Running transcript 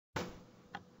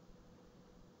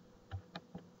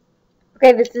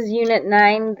Okay, this is Unit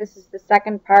 9. This is the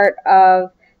second part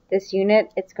of this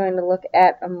unit. It's going to look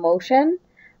at emotion.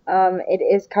 It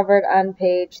is covered on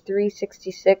page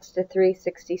 366 to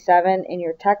 367 in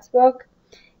your textbook,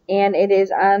 and it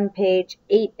is on page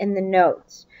 8 in the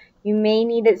notes. You may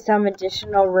need some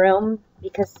additional room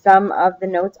because some of the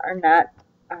notes are not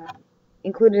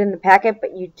included in the packet,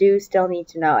 but you do still need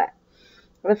to know it.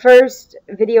 The first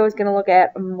video is going to look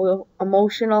at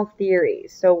emotional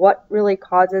theories. So what really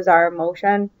causes our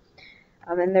emotion?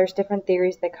 And there's different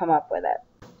theories that come up with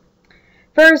it.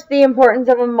 First, the importance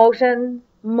of emotion.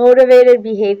 Motivated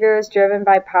behavior is driven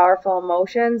by powerful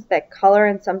emotions that color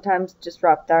and sometimes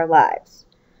disrupt our lives.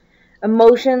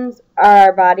 Emotions are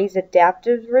our body's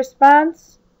adaptive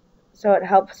response, so it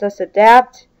helps us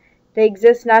adapt. They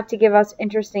exist not to give us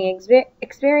interesting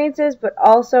experiences, but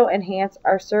also enhance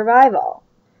our survival.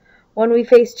 When we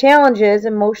face challenges,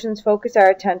 emotions focus our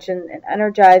attention and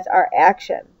energize our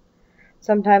action.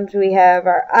 Sometimes we have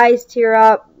our eyes tear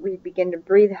up, we begin to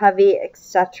breathe heavy,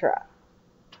 etc.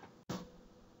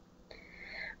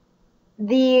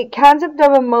 The concept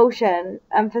of emotion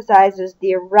emphasizes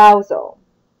the arousal.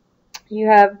 You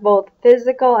have both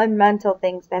physical and mental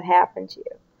things that happen to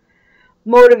you.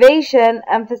 Motivation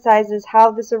emphasizes how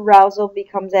this arousal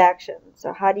becomes action.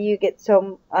 So how do you get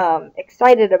so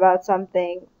excited about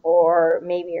something, or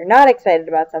maybe you're not excited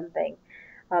about something,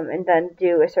 and then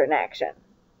do a certain action.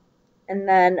 And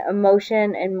then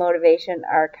emotion and motivation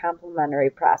are a complementary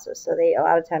process. So a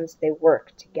lot of times they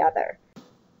work together.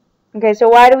 Okay, so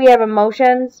why do we have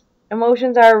emotions?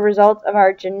 Emotions are a result of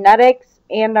our genetics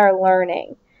and our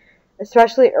learning,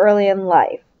 especially early in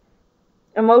life.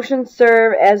 Emotions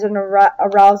serve as an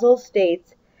arousal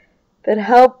states that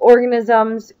help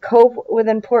organisms cope with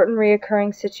important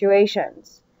recurring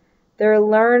situations. Their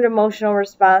learned emotional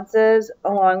responses,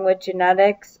 along with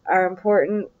genetics, are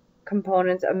important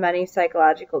components of many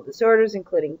psychological disorders,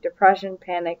 including depression,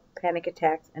 panic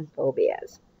attacks, and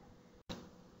phobias.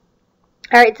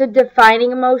 Alright, so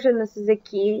defining emotion, this is a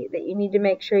key that you need to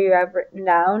make sure you have written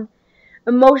down.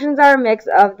 Emotions are a mix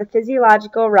of the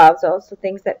physiological arousal, so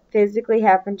things that physically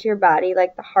happen to your body,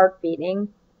 like the heart beating,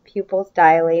 pupils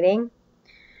dilating.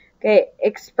 Okay,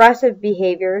 expressive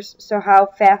behaviors, so how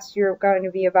fast you're going to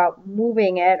be about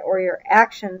moving it, or your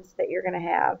actions that you're going to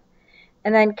have.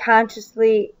 And then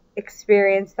consciously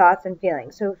experience thoughts and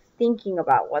feelings, so thinking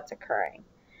about what's occurring.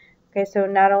 Okay, so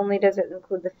not only does it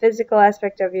include the physical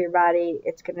aspect of your body,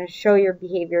 it's going to show your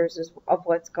behaviors of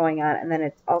what's going on, and then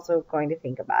it's also going to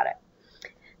think about it.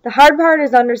 The hard part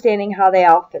is understanding how they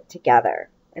all fit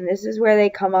together, and this is where they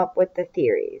come up with the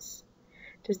theories.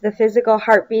 Does the physical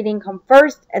heart beating come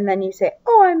first, and then you say,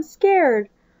 oh, I'm scared?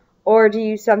 Or do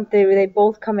you something where they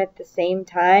both come at the same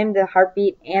time, the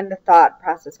heartbeat and the thought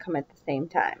process come at the same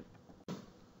time?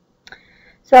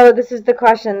 So this is the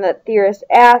question that theorists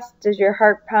ask. Does your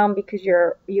heart pound because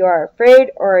you are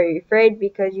afraid, or are you afraid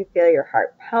because you feel your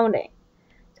heart pounding?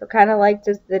 So kind of like,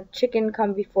 does the chicken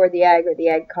come before the egg, or the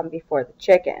egg come before the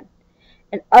chicken?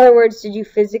 In other words, did you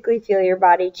physically feel your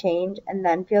body change and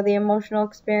then feel the emotional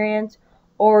experience?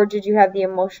 Or did you have the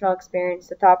emotional experience,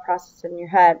 the thought process in your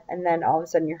head, and then all of a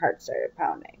sudden your heart started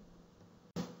pounding?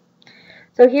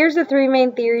 So here's the three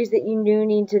main theories that you do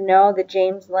need to know: the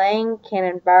James Lange,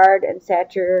 Cannon-Bard, and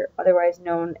Sacher, otherwise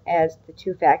known as the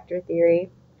two-factor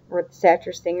theory, or the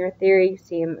Sacher-Singer theory.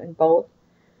 See them in both.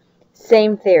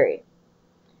 Same theory.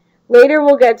 Later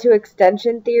we'll get to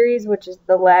extension theories, which is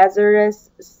the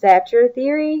Lazarus-Sacher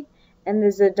theory and the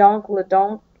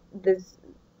Zedonk-Ledonk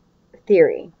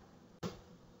theory.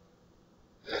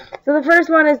 So the first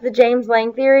one is the James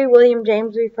Lange theory. William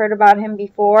James, we've heard about him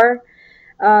before,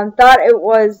 thought it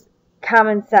was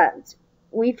common sense.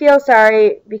 We feel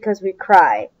sorry because we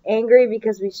cry, angry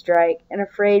because we strike, and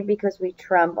afraid because we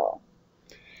tremble.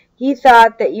 He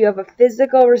thought that you have a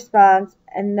physical response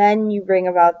and then you bring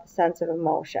about the sense of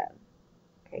emotion.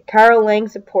 Okay. Carl Lange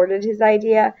supported his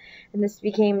idea, and this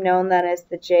became known then as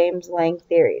the James Lange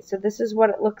theory. So this is what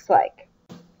it looks like.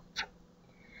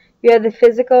 You have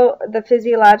the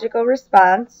physiological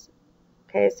response.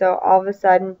 Okay, so all of a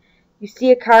sudden you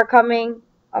see a car coming,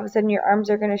 all of a sudden your arms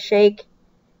are going to shake,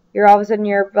 all of a sudden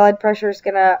your blood pressure is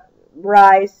going to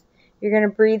rise, you're going to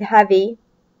breathe heavy,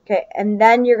 okay, and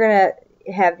then you're going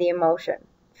to have the emotion,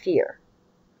 fear.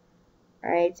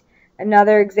 Right?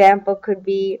 Another example could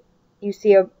be you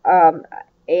see an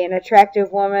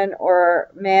attractive woman or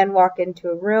man walk into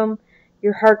a room,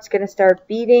 your heart's going to start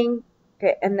beating,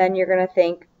 okay, and then you're going to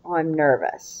think, oh, I'm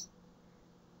nervous.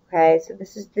 Okay, so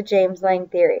this is the James Lange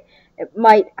theory. It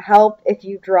might help if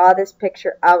you draw this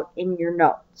picture out in your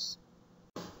notes.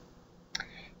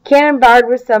 Cannon Bard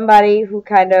was somebody who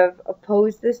kind of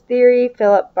opposed this theory.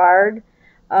 Philip Bard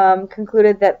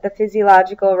concluded that the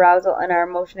physiological arousal and our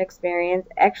emotion experience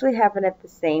actually happen at the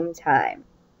same time.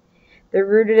 They're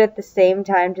rooted at the same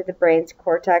time to the brain's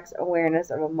cortex awareness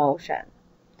of emotion.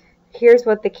 Here's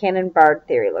what the Cannon Bard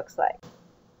theory looks like.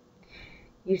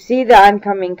 You see the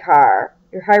oncoming car,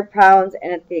 your heart pounds,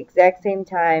 and at the exact same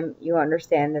time you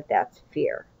understand that that's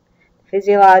fear.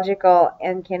 Physiological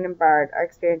and Cannon Bard are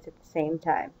experienced at the same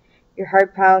time. Your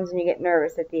heart pounds and you get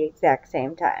nervous at the exact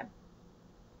same time.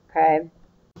 Okay?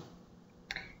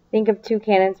 Think of two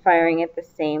cannons firing at the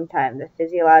same time, the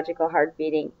physiological heart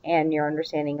beating and your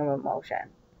understanding of emotion.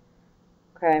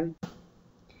 Okay?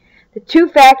 The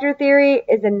two-factor theory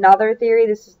is another theory.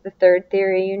 This is the third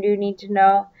theory you do need to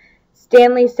know.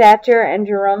 Stanley Sacher and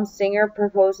Jerome Singer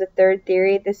proposed a third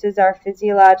theory. This is our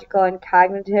physiological and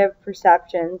cognitive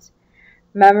perceptions,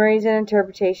 memories, and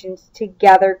interpretations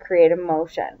together create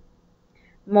emotion.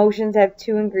 Emotions have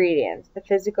two ingredients, the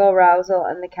physical arousal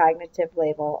and the cognitive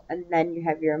label, and then you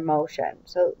have your emotion.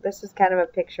 So this is kind of a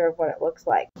picture of what it looks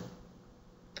like.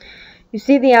 You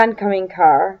see the oncoming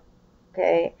car,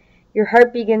 okay? Your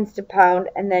heart begins to pound,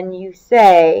 and then you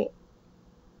say,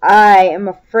 I am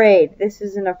afraid. This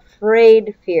is an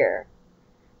afraid fear.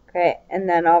 Okay, and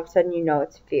then all of a sudden you know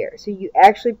it's fear. So you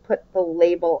actually put the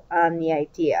label on the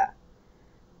idea.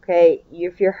 Okay,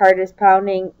 if your heart is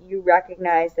pounding, you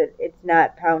recognize that it's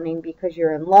not pounding because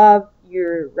you're in love.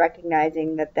 You're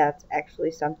recognizing that that's actually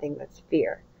something that's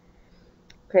fear.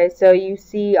 Okay, so you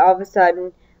see all of a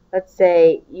sudden, let's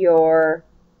say you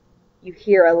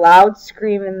hear a loud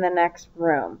scream in the next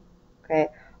room. Okay,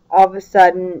 all of a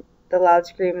sudden the loud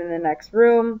scream in the next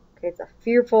room. Okay, it's a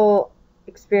fearful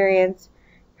experience.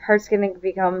 Your heart's going to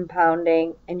become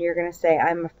pounding, and you're going to say,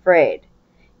 I'm afraid.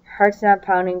 Heart's not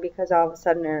pounding because all of a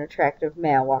sudden an attractive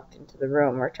male walked into the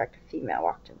room or attractive female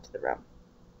walked into the room.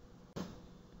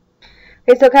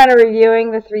 Okay, so kind of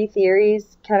reviewing the three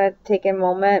theories, kind of take a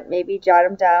moment, maybe jot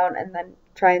them down, and then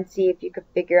try and see if you could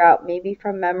figure out, maybe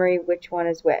from memory, which one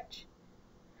is which.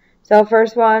 So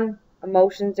first one,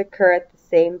 emotions occur at the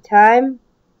same time.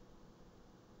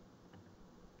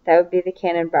 That would be the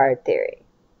Cannon Bard theory.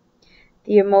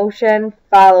 The emotion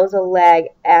follows a lag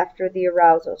after the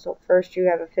arousal. So first you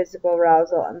have a physical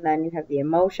arousal and then you have the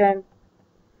emotion,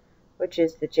 which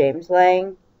is the James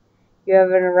Lange. You have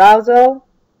an arousal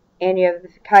and you have the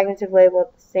cognitive label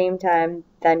at the same time,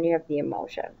 then you have the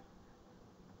emotion,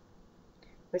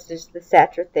 which is the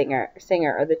Sacher-Singer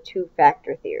or the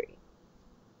two-factor theory.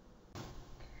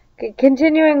 Okay,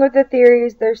 continuing with the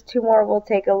theories, there's two more we'll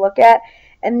take a look at,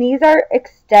 and these are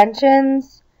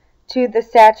extensions to the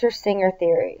Sacher-Singer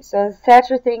theory. So the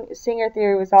Sacher-Singer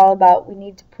theory was all about we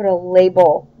need to put a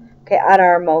label, okay, on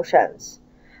our emotions.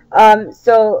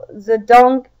 So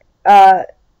Zedong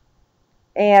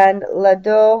and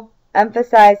Ledoux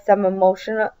emphasize some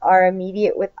emotions are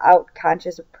immediate without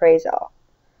conscious appraisal.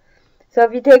 So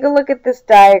if you take a look at this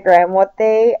diagram, what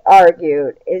they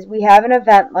argued is we have an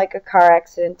event like a car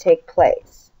accident take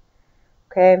place.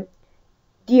 Okay?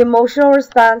 The emotional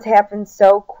response happens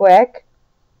so quick.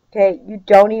 Okay, you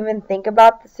don't even think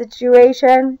about the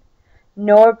situation.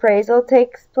 No appraisal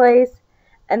takes place.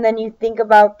 And then you think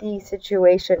about the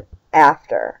situation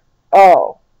after.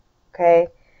 Oh, okay.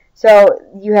 So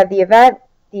you have the event,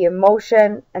 the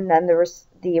emotion, and then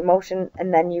the emotion,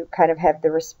 and then you kind of have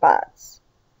the response.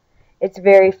 It's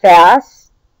very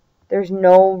fast. There's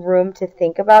no room to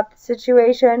think about the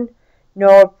situation.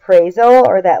 No appraisal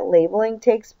or that labeling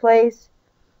takes place.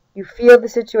 You feel the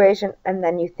situation, and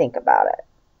then you think about it.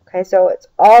 Okay, so it's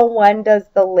all when does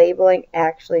the labeling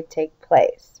actually take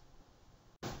place.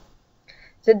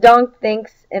 Zedong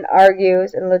thinks and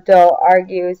argues, and Ledoux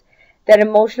argues, that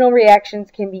emotional reactions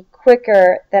can be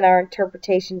quicker than our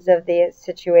interpretations of the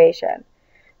situation.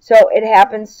 So it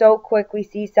happens so quick, we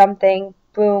see something,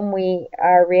 boom, we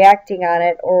are reacting on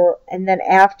it, and then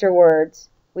afterwards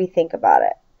we think about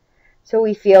it. So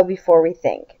we feel before we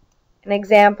think. An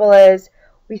example is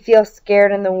we feel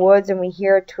scared in the woods and we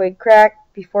hear a twig crack.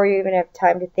 Before you even have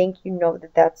time to think, you know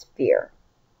that that's fear.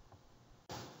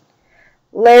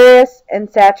 Larius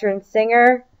and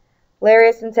Sacher-Singer.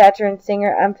 Larius and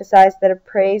Sacher-Singer emphasize that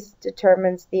appraise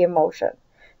determines the emotion.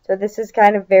 So this is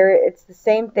kind of it's the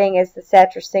same thing as the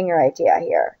Sacher-Singer idea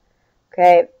here.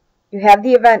 Okay, you have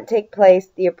the event take place,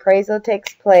 the appraisal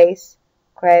takes place,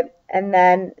 okay, and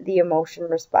then the emotion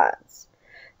responds.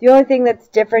 The only thing that's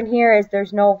different here is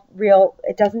there's no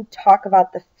it doesn't talk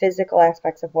about the physical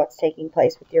aspects of what's taking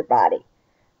place with your body.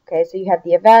 Okay, so you have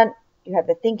the event, you have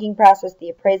the thinking process, the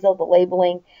appraisal, the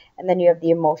labeling, and then you have the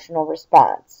emotional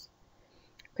response.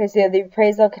 Okay, so the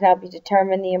appraisal can help you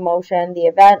determine the emotion, the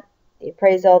event, the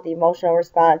appraisal, the emotional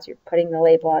response. You're putting the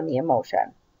label on the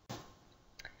emotion.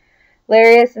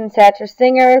 Larius and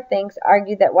Sacher-Singer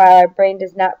argue that while our brain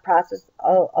does not process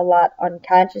a lot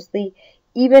unconsciously,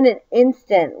 even an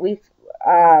instant we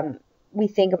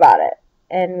think about it,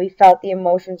 and we felt the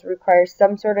emotions require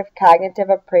some sort of cognitive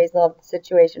appraisal of the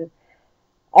situation.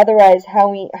 Otherwise,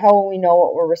 how will we know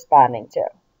what we're responding to?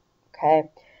 Okay,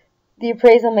 the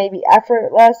appraisal may be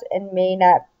effortless and may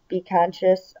not be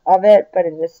conscious of it, but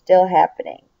it is still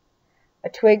happening. A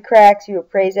twig cracks, you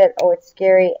appraise it, oh, it's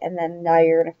scary, and then now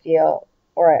you're going to feel,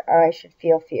 or I should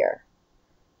feel fear.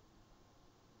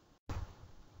 I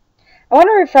want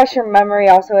to refresh your memory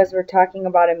also as we're talking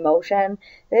about emotion,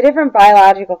 the different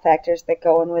biological factors that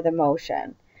go in with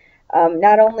emotion.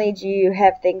 Not only do you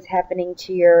have things happening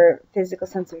to your physical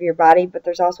sense of your body, but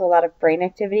there's also a lot of brain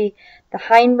activity. The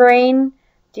hindbrain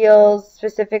deals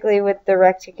specifically with the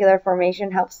reticular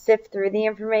formation, helps sift through the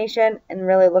information, and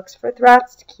really looks for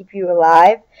threats to keep you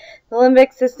alive. The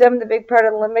limbic system, the big part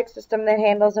of the limbic system that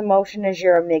handles emotion is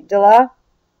your amygdala.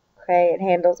 Okay, it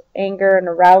handles anger and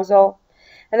arousal.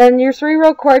 And then your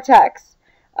cerebral cortex.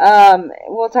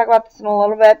 We'll talk about this in a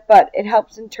little bit, but it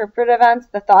helps interpret events.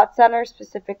 The thought center,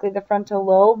 specifically the frontal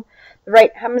lobe. The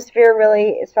right hemisphere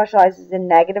really specializes in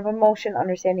negative emotion,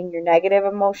 understanding your negative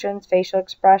emotions, facial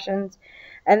expressions.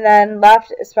 And then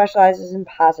left specializes in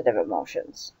positive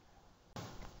emotions.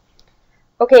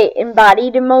 Okay,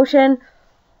 embodied emotion.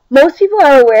 Most people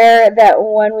are aware that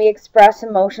when we express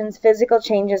emotions, physical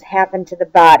changes happen to the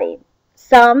body.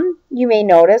 Some you may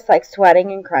notice, like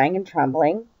sweating and crying and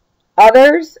trembling.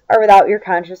 Others are without your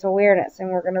conscious awareness, and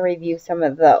we're going to review some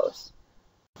of those.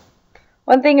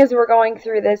 One thing as we're going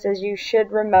through this is you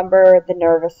should remember the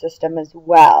nervous system as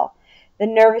well. The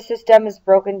nervous system is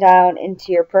broken down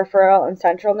into your peripheral and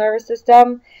central nervous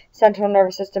system. Central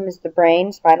nervous system is the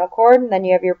brain, spinal cord, and then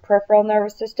you have your peripheral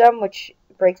nervous system, which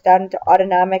breaks down into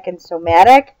autonomic and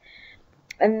somatic.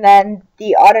 And then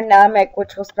the autonomic,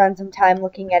 which we'll spend some time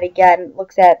looking at again,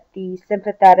 looks at the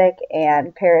sympathetic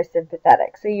and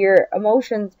parasympathetic. So your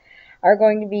emotions are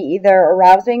going to be either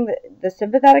arousing the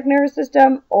sympathetic nervous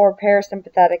system or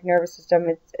parasympathetic nervous system.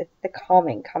 It's the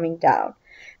calming, coming down.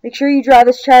 Make sure you draw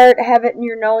this chart, have it in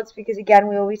your notes, because again,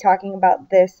 we will be talking about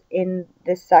this in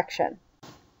this section.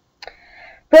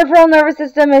 Peripheral nervous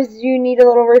system is, you need a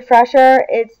little refresher.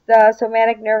 It's the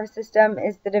somatic nervous system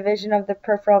is the division of the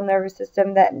peripheral nervous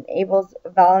system that enables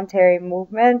voluntary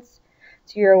movements.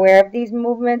 So you're aware of these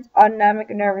movements. Autonomic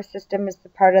nervous system is the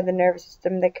part of the nervous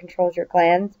system that controls your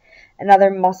glands and other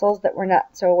muscles that we're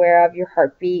not so aware of, your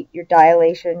heartbeat, your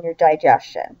dilation, your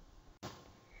digestion.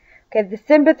 Okay, the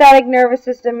sympathetic nervous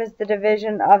system is the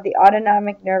division of the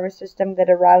autonomic nervous system that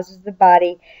arouses the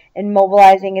body in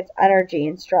mobilizing its energy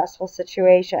in stressful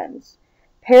situations.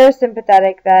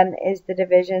 Parasympathetic, then, is the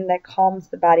division that calms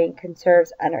the body and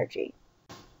conserves energy.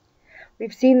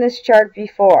 We've seen this chart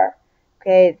before.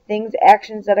 Okay,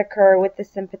 actions that occur with the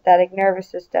sympathetic nervous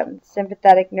system. The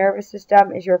sympathetic nervous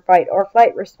system is your fight or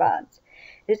flight response.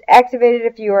 It is activated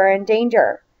if you are in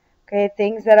danger. Okay,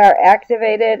 things that are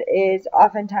activated is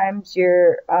oftentimes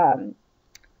your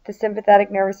the sympathetic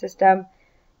nervous system,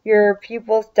 your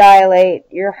pupils dilate,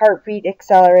 your heartbeat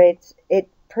accelerates. It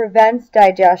prevents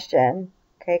digestion,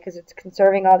 okay, because it's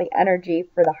conserving all the energy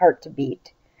for the heart to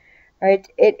beat. Right?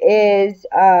 It is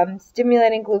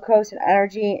stimulating glucose and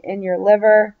energy in your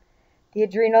liver. The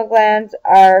adrenal glands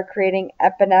are creating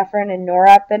epinephrine and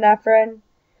norepinephrine.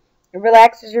 It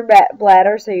relaxes your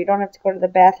bladder so you don't have to go to the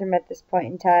bathroom at this point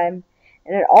in time.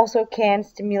 And it also can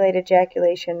stimulate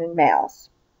ejaculation in males.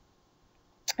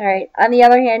 Alright, on the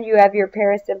other hand, you have your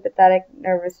parasympathetic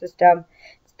nervous system.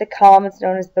 It's the calm, it's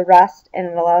known as the rest, and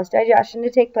it allows digestion to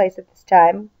take place at this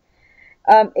time.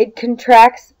 It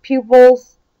contracts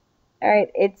pupils.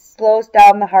 Alright, it slows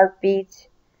down the heartbeat.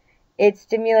 It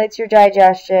stimulates your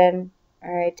digestion.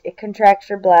 Alright, it contracts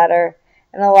your bladder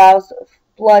and allows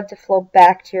blood to flow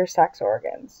back to your sex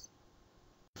organs.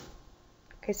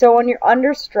 Okay, so when you're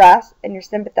under stress and your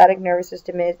sympathetic nervous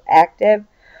system is active,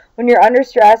 when you're under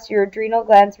stress, your adrenal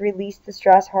glands release the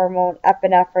stress hormone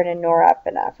epinephrine and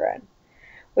norepinephrine.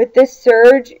 With this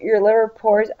surge, your liver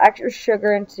pours extra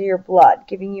sugar into your blood,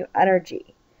 giving you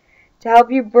energy. To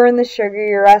help you burn the sugar,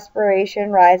 your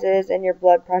respiration rises and your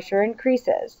blood pressure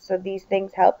increases. So these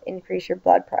things help increase your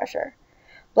blood pressure.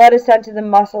 Blood is sent to the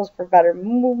muscles for better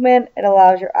movement. It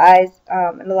allows your eyes,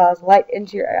 it allows light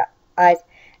into your eyes,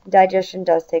 and digestion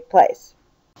does take place.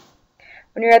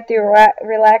 When you're at the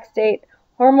relaxed state,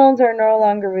 hormones are no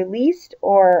longer released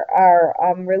or are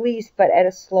released, but at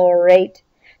a slower rate.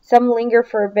 Some linger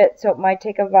for a bit, so it might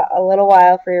take a little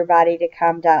while for your body to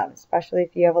calm down, especially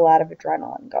if you have a lot of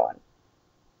adrenaline going.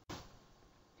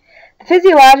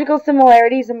 Physiological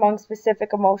similarities among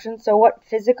specific emotions. So what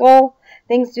physical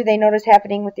things do they notice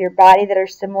happening with your body that are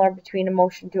similar between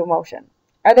emotion to emotion?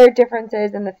 Are there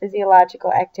differences in the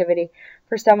physiological activity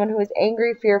for someone who is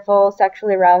angry, fearful,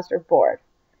 sexually aroused, or bored?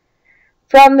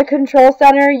 From the control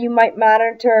center, you might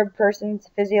monitor a person's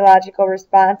physiological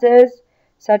responses,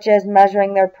 such as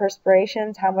measuring their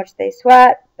perspirations, how much they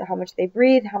sweat, how much they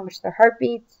breathe, how much their heart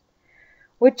beats.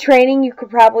 With training, you could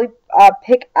probably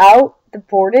pick out the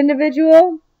bored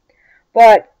individual,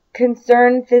 but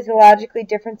concern physiologically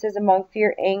differences among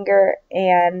fear, anger,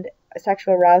 and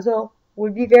sexual arousal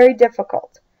would be very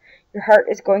difficult. Your heart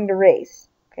is going to race,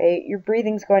 okay? Your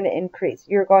breathing is going to increase.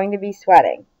 You're going to be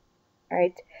sweating,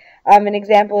 right? An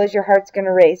example is your heart's going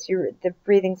to race, the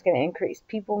breathing's going to increase.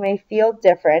 People may feel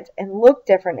different and look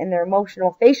different in their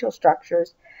emotional facial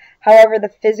structures. However, the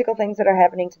physical things that are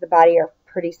happening to the body are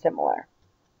pretty similar.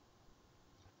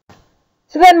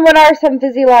 So then what are some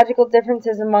physiological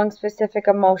differences among specific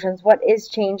emotions? What is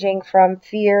changing from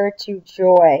fear to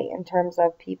joy in terms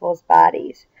of people's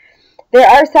bodies? There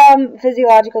are some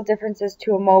physiological differences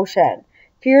to emotion.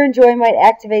 Fear and joy might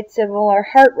activate similar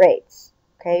heart rates.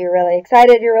 Okay, you're really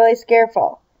excited, you're really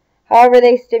scareful. However,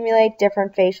 they stimulate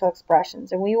different facial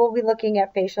expressions, and we will be looking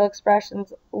at facial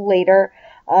expressions later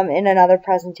in another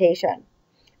presentation.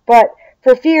 But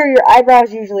for fear, your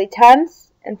eyebrows usually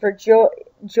tense, and for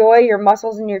joy, your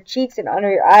muscles in your cheeks and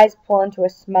under your eyes pull into a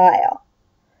smile.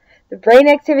 The brain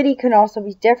activity can also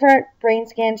be different. Brain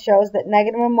scan shows that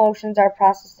negative emotions are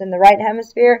processed in the right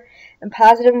hemisphere, and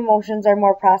positive emotions are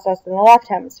more processed in the left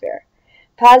hemisphere.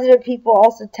 Positive people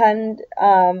also tend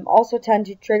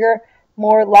to trigger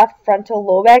more left frontal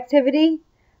lobe activity.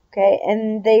 Okay,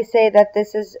 and they say that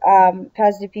this is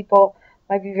positive people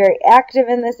might be very active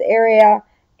in this area,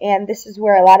 and this is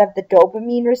where a lot of the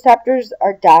dopamine receptors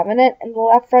are dominant in the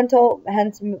left frontal,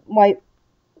 hence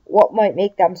what might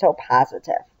make them so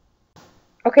positive.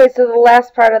 Okay, so the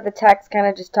last part of the text kind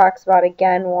of just talks about,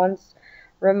 again, once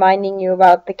reminding you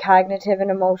about the cognitive and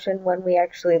emotion when we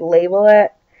actually label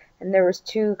it. And there was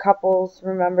two couples,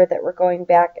 remember, that were going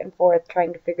back and forth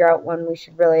trying to figure out when we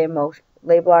should really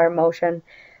label our emotion.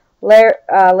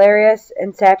 Larius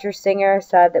and Satcher Singer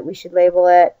said that we should label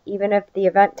it even if the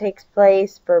event takes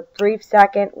place for a brief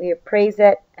second, we appraise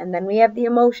it, and then we have the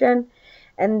emotion.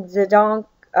 And Ledoux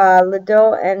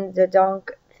and Zedonk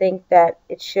think that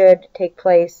it should take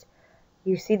place.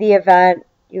 You see the event,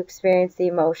 you experience the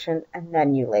emotion, and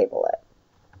then you label it.